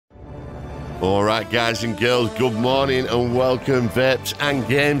All right, guys and girls, good morning and welcome. Vapes and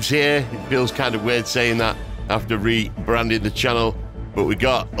Games here. It feels kind of weird saying that after rebranding the channel, but we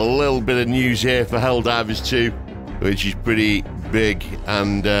got a little bit of news here for Helldivers 2, which is pretty big,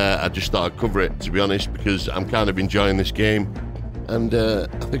 and I just thought I'd cover it, to be honest, because I'm kind of enjoying this game, and I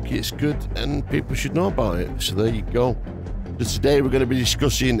think it's good and people should know about it. So there you go. So today we're going to be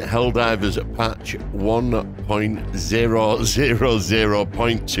discussing Helldivers patch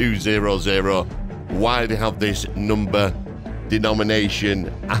 1.000.200. Why they have this number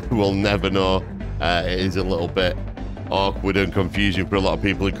denomination, I will never know. It is a little bit awkward and confusing for a lot of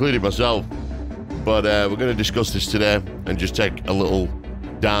people, including myself. But we're going to discuss this today and just take a little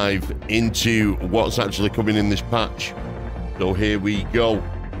dive into what's actually coming in this patch. So here we go.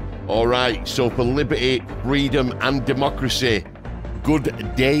 All right, so for liberty, freedom, and democracy, good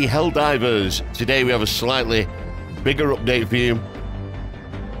day, Helldivers. Today we have a slightly bigger update for you.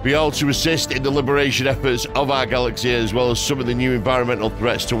 We also assist in the liberation efforts of our galaxy, as well as some of the new environmental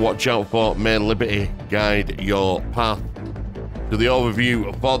threats to watch out for. May liberty guide your path. So the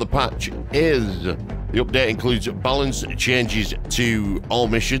overview for the patch is, the update includes balance changes to all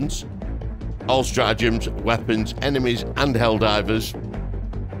missions, all stratagems, weapons, enemies, and Helldivers,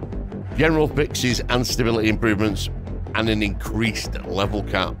 general fixes and stability improvements, and an increased level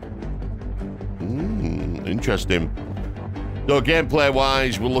cap. Interesting. So gameplay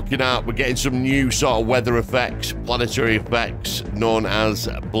wise, we're getting some new sort of weather effects, planetary effects known as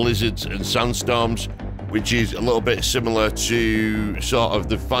blizzards and sandstorms, which is a little bit similar to sort of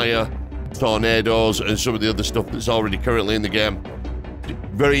the fire, tornadoes, and some of the other stuff that's already currently in the game.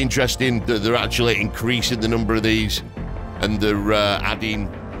 Very interesting that they're actually increasing the number of these, and they're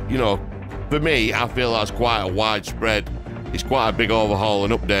adding, you know, for me, I feel that's quite a widespread, it's quite a big overhaul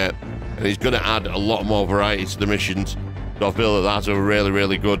and update, and it's going to add a lot more variety to the missions. So I feel that that's a really,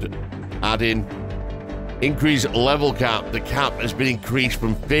 really good add-in. Increased level cap. The cap has been increased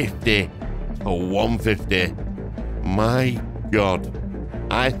from 50 to 150. My God.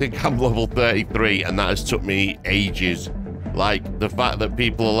 I think I'm level 33, and that has took me ages. Like, the fact that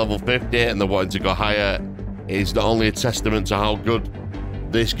people are level 50 and they're wanting to go higher is not only a testament to how good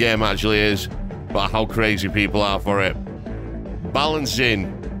this game actually is, but how crazy people are for it. Balancing.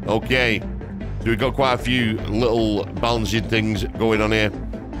 Okay, so we've got quite a few little balancing things going on here.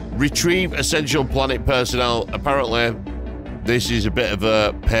 Retrieve essential planet personnel. Apparently this is a bit of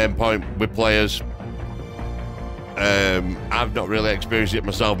a pain point with players. I've not really experienced it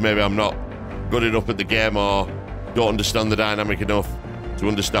myself. Maybe I'm not good enough at the game, or don't understand the dynamic enough to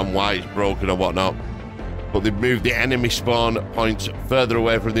understand why it's broken or whatnot. But they've moved the enemy spawn points further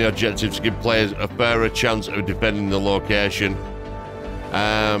away from the objectives to give players a fairer chance of defending the location.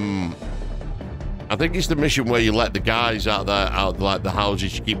 I think it's the mission where you let the guys out like the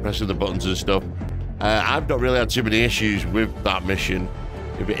houses, you keep pressing the buttons and stuff. I've not really had too many issues with that mission,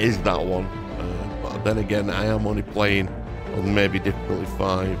 if it is that one. But then again, I am only playing on maybe difficulty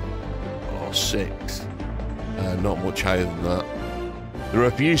 5 or 6. Not much higher than that. There are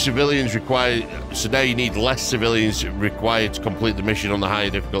a few civilians required, so now you need less civilians required to complete the mission on the higher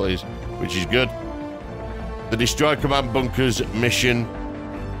difficulties, which is good. The Destroy Command Bunkers mission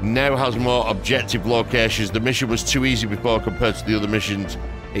now has more objective locations. The mission was too easy before compared to the other missions.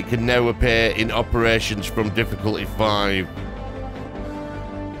 It can now appear in operations from difficulty 5.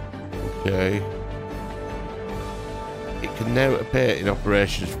 Okay. It can now appear in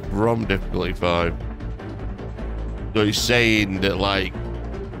operations from difficulty 5. So he's saying that, like,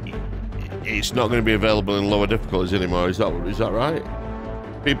 it's not going to be available in lower difficulties anymore. Is that right?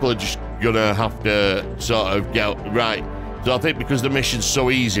 People are just going to have to sort of get right. So I think because the mission's so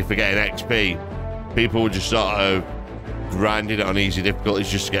easy for getting XP, people will just sort of grinding it on easy difficulties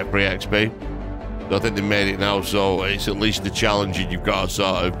just to get free XP. So I think they made it now, so it's at least a challenge, and you've got to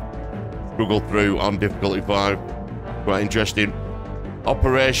sort of struggle through on difficulty 5. Quite interesting.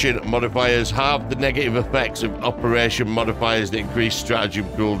 Operation modifiers have the negative effects of operation modifiers that increase stratagem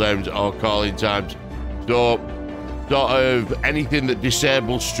cooldowns or calling times. So, sort of anything that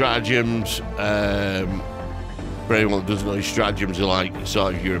disables stratagems, for anyone that doesn't know, stratagems are like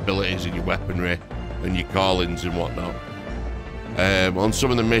sort of your abilities and your weaponry and your callings and whatnot. On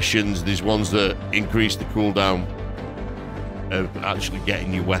some of the missions, there's ones that increase the cooldown of actually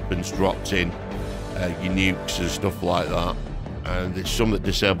getting your weapons dropped in, your nukes and stuff like that. And there's some that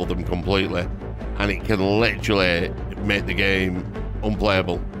disable them completely, and it can literally make the game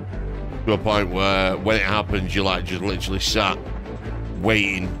unplayable to a point where when it happens, you're like just literally sat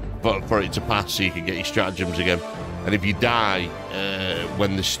waiting for it to pass so you can get your stratagems again. And if you die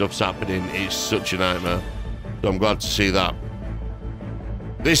when this stuff's happening, it's such a nightmare. So I'm glad to see that.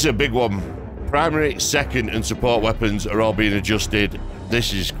 This is a big one. Primary, second, and support weapons are all being adjusted.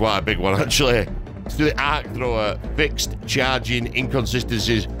 This is quite a big one, actually. So the arc thrower, fixed charging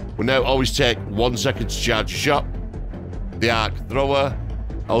inconsistencies will now always take 1 second to charge a shot. The arc thrower,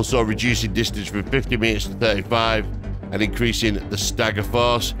 also reducing distance from 50 meters to 35 and increasing the stagger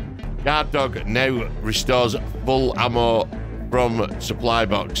force. Guard dog now restores full ammo from supply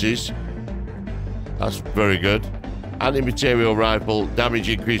boxes. That's very good. Anti-material rifle, damage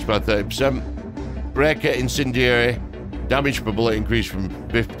increased by 30%. Breaker incendiary, damage per bullet increased from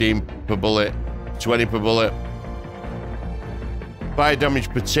 15 per bullet to 20 per bullet. Fire damage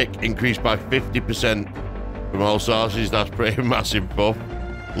per tick increased by 50% from all sources. That's pretty massive buff.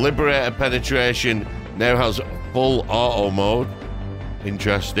 Liberator penetration now has full auto mode.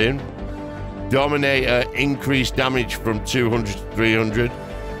 Interesting. Dominator increased damage from 200 to 300.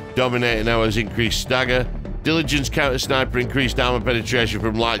 Dominator now has increased stagger. Diligence counter sniper increased armor penetration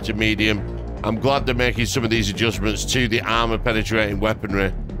from light to medium. I'm glad they're making some of these adjustments to the armor penetrating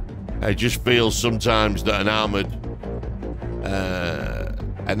weaponry. It just feels sometimes that an armored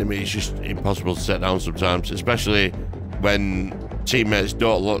enemy is just impossible to set down sometimes, especially when teammates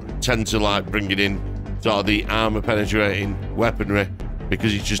don't tend to like bringing in sort of the armor penetrating weaponry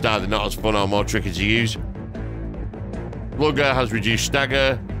because it's just either not as fun or more tricky to use. Slugger has reduced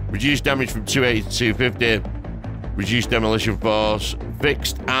stagger, reduced damage from 280 to 250, reduced demolition force,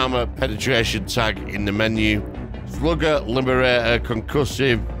 fixed armor penetration tag in the menu. Slugger, Liberator,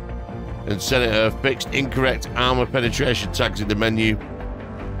 Concussive, and Senator fixed incorrect armor penetration tags in the menu.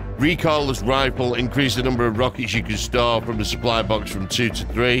 Recoilless rifle increased the number of rockets you can store from the supply box from 2 to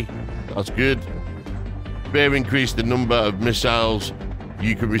 3. That's good. Spear increased the number of missiles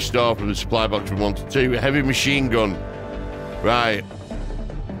you can restore from the supply box from 1 to 2. Heavy machine gun. Right.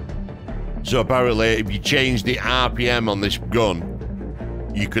 So apparently, if you change the RPM on this gun,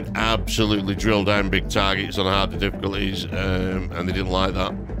 you could absolutely drill down big targets on harder difficulties, and they didn't like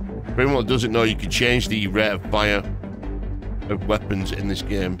that. For anyone that doesn't know, you can change the rate of fire of weapons in this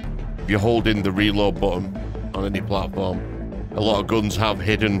game if you're holding the reload button on any platform. A lot of guns have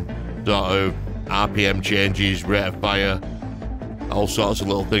hidden sort of RPM changes, rate of fire, all sorts of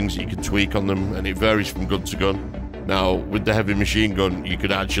little things that you can tweak on them, and it varies from gun to gun. Now, with the heavy machine gun, you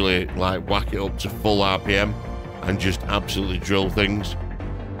could actually like whack it up to full RPM and just absolutely drill things.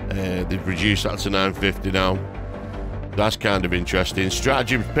 They've reduced that to 950 now. That's kind of interesting.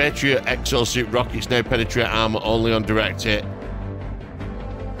 Stratagem, Patriot exosuit rockets now penetrate armor only on direct hit.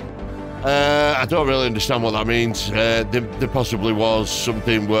 I don't really understand what that means. There possibly was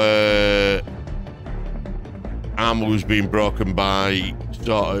something where armor was being broken by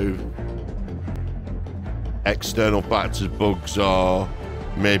sort of external factors, bugs, or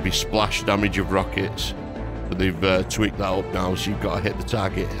maybe splash damage of rockets. But they've tweaked that up now, so you've got to hit the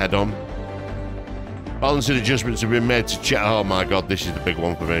target head on. Balancing adjustments have been made to check. Oh my god, this is the big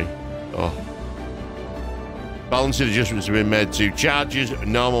one for me. Oh. Balancing adjustments have been made to charges.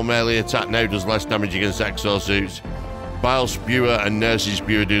 Normal melee attack now does less damage against exosuits. Bile spewer and nursing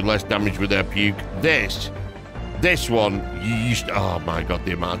spewer do less damage with their puke. This one, you used to, oh my god,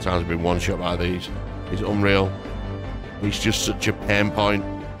 the amount of times I've been one shot by these is unreal. It's just such a pain point.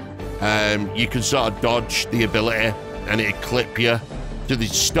 You can sort of dodge the ability and it'll clip you. So they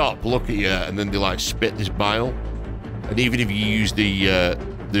stop, look at you, and then they like spit this bile. And even if you use the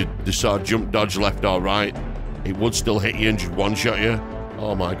sort of jump dodge left or right, it would still hit you and just one-shot you.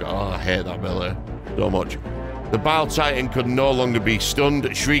 Oh my god, oh, I hate that ability so much. The Bile Titan could no longer be stunned.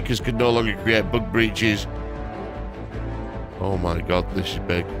 Shriekers could no longer create bug breaches. Oh my god, this is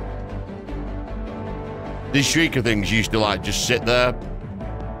big. These Shrieker things used to like just sit there.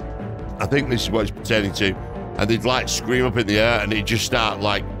 I think this is what it's pertaining to. And they'd like scream up in the air and they'd just start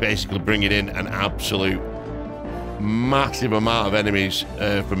like basically bringing in an absolute massive amount of enemies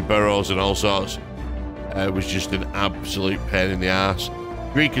from burrows and all sorts. It was just an absolute pain in the ass.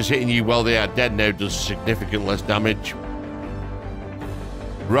 Shriekers hitting you while they are dead now does significantly less damage.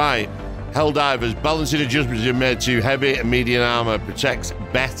 Right, Helldivers, balancing adjustments have been made to heavy and medium armor, protects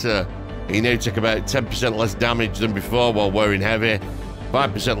better. You now take about 10% less damage than before while wearing heavy,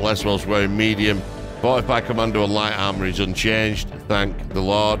 5% less whilst wearing medium. 45 Commando and light armor is unchanged, thank the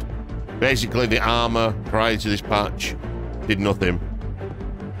Lord. Basically, the armor prior to this patch did nothing.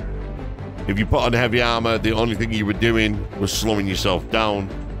 If you put on heavy armor, the only thing you were doing was slowing yourself down,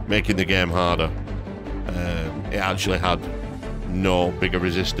 making the game harder. It actually had no bigger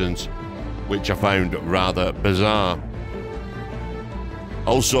resistance, which I found rather bizarre.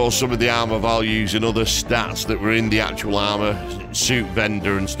 Also, some of the armor values and other stats that were in the actual armor, suit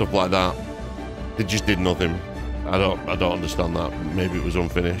vendor and stuff like that, they just did nothing. I don't understand that. Maybe it was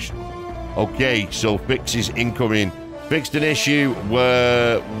unfinished. Okay, so fixes incoming. Fixed an issue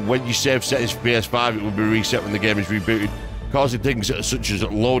where when you save settings for PS5, it will be reset when the game is rebooted, causing things such as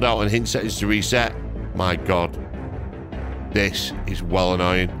loadout and hint settings to reset. My God, this is well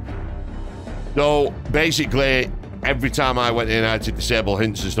annoying. So basically, every time I went in, I had to disable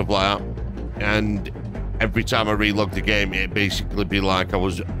hints and stuff like that. And every time I relogged the game, it'd basically be like I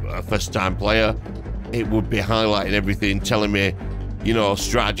was a first-time player. It would be highlighting everything, telling me, you know,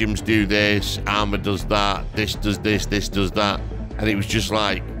 stratagems do this, armor does that, this does this, this does that. And it was just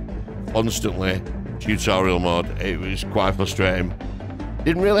like constantly tutorial mode. It was quite frustrating.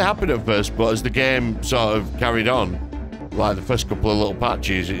 Didn't really happen at first, but as the game sort of carried on, like the first couple of little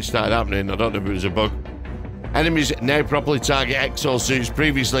patches, it started happening. I don't know if it was a bug. Enemies now properly target exosuits.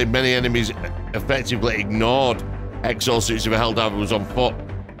 Previously, many enemies effectively ignored exosuits if a Helldiver was on foot.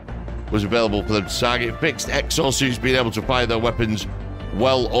 Was available for them to target. Fixed exosuits being able to fire their weapons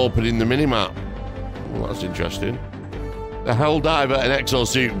while opening the minimap. Well, that's interesting. The Helldiver and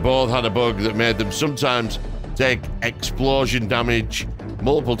exosuit both had a bug that made them sometimes take explosion damage,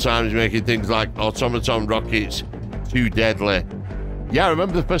 multiple times, making things like automaton rockets too deadly. Yeah, I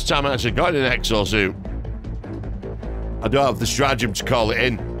remember the first time I actually got in an exosuit. I don't have the stratagem to call it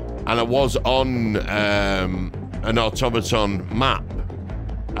in, and I was on an automaton map,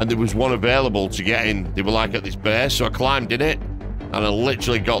 and there was one available to get in. They were like at this base, so I climbed in it, and I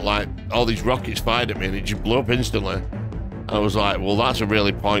literally got like all these rockets fired at me, and it just blew up instantly. And I was like, well, that's a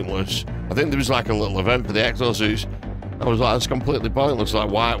really pointless. I think there was like a little event for the exosuits. I was like, that's completely pointless.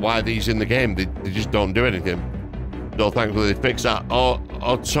 Like, why are these in the game? They just don't do anything. So thankfully they fixed that.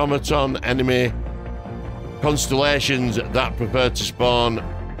 Automaton enemy constellations that prefer to spawn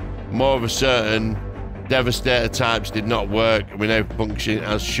more of a certain Devastator types did not work and we now function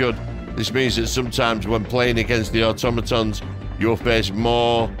as should. This means that sometimes when playing against the automatons, you'll face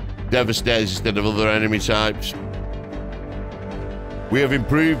more Devastators instead of other enemy types. We have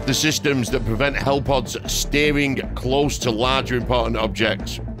improved the systems that prevent Hellpods steering close to larger important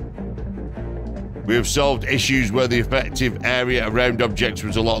objects. We have solved issues where the effective area around objects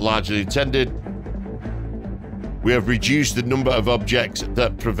was a lot larger than intended. We have reduced the number of objects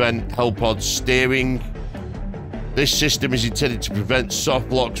that prevent Hellpods steering. This system is intended to prevent soft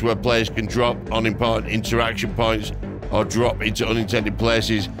locks where players can drop on important interaction points or drop into unintended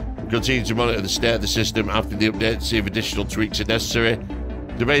places. We continue to monitor the state of the system after the update to see if additional tweaks are necessary.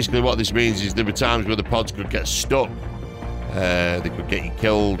 So basically what this means is there were times where the pods could get stuck. They could get you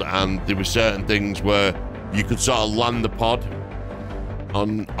killed, and there were certain things where you could sort of land the pod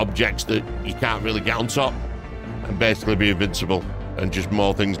on objects that you can't really get on top and basically be invincible and just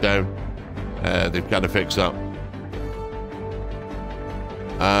mow things down. They've kind of fixed that.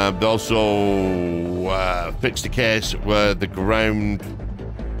 They also fixed a case where the ground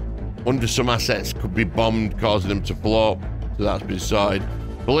under some assets could be bombed, causing them to float. So that's been sorted.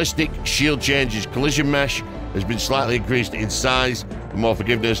 Ballistic shield changes. Collision mesh has been slightly increased in size for more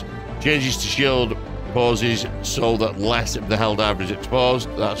forgiveness. Changes to shield poses so that less of the Helldiver is exposed.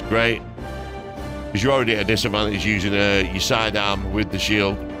 That's great, because you're already at a disadvantage using your sidearm with the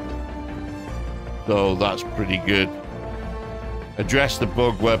shield. So that's pretty good. Address the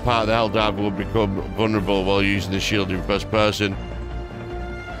bug where part of the Helldiver will become vulnerable while using the shield in first person.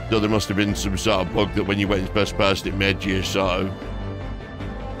 So there must have been some sort of bug that when you went in first person, it made you sort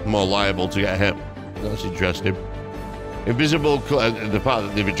of more liable to get hit. That's interesting. Invisible, the fact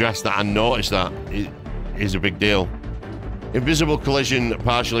that they've addressed that and noticed that is a big deal. Invisible collision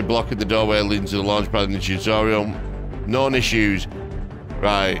partially blocking the doorway leading to the launch pad in the tutorial. Known issues.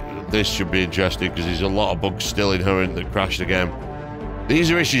 Right, this should be interesting because there's a lot of bugs still inherent that crash the game. These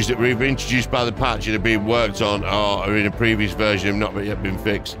are issues that were either introduced by the patch and are being worked on, or are in a previous version and have not yet been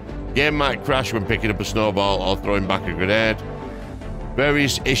fixed. Game might crash when picking up a snowball or throwing back a grenade.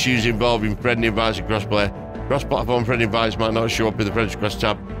 Various issues involving friend invites and crossplay. Cross-platform friend invites might not show up in the friend request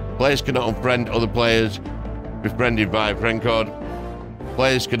tab. Players cannot unfriend other players befriended via friend code.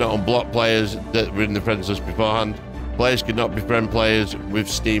 Players cannot unblock players that were in the friends list beforehand. Players cannot befriend players with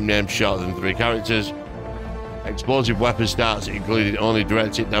Steam names shorter than 3 characters. Explosive weapon stats including only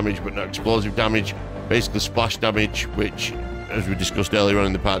direct hit damage but not explosive damage. Basically splash damage, which, as we discussed earlier on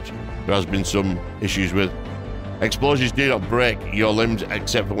in the patch, there has been some issues with. Explosions do not break your limbs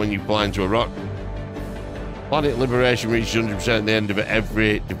except for when you fly into a rock. Planet liberation reaches 100% at the end of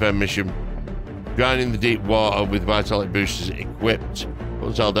every defend mission. Drowning in the deep water with vitality boosters equipped.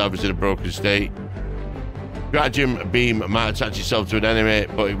 Puts Helldivers in a broken state. Stratagem beam might attach itself to an enemy,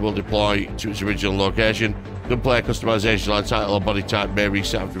 but it will deploy to its original location. Some player customization like title or body type may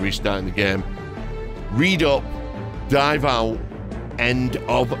reset after restarting the game. Read up, dive out, End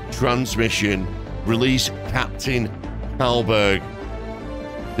of transmission. Release Captain Kalberg.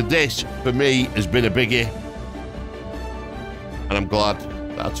 So this, for me, has been a biggie. And I'm glad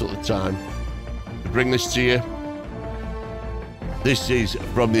that I took the time to bring this to you. This is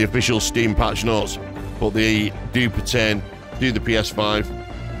from the official Steam patch notes, but they do pertain to the PS5.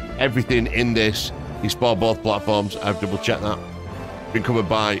 Everything in this is for both platforms. I've double checked that. Been covered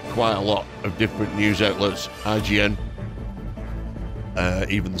by quite a lot of different news outlets, IGN,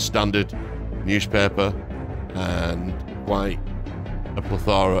 even the Standard newspaper, and quite a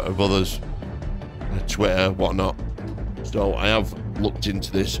plethora of others, Twitter, whatnot. So I have looked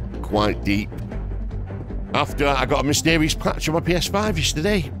into this quite deep after I got a mysterious patch on my PS5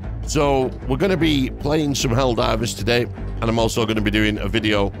 yesterday. So we're going to be playing some Helldivers today, and I'm also going to be doing a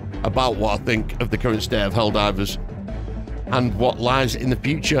video about what I think of the current state of Helldivers and what lies in the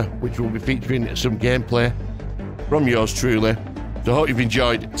future, which will be featuring some gameplay from yours truly. So I hope you've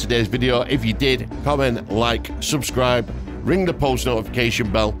enjoyed today's video. If you did, comment, like, subscribe, ring the post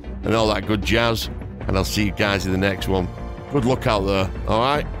notification bell, and all that good jazz. And I'll see you guys in the next one. Good luck out there. All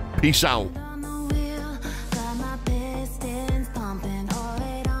right? Peace out.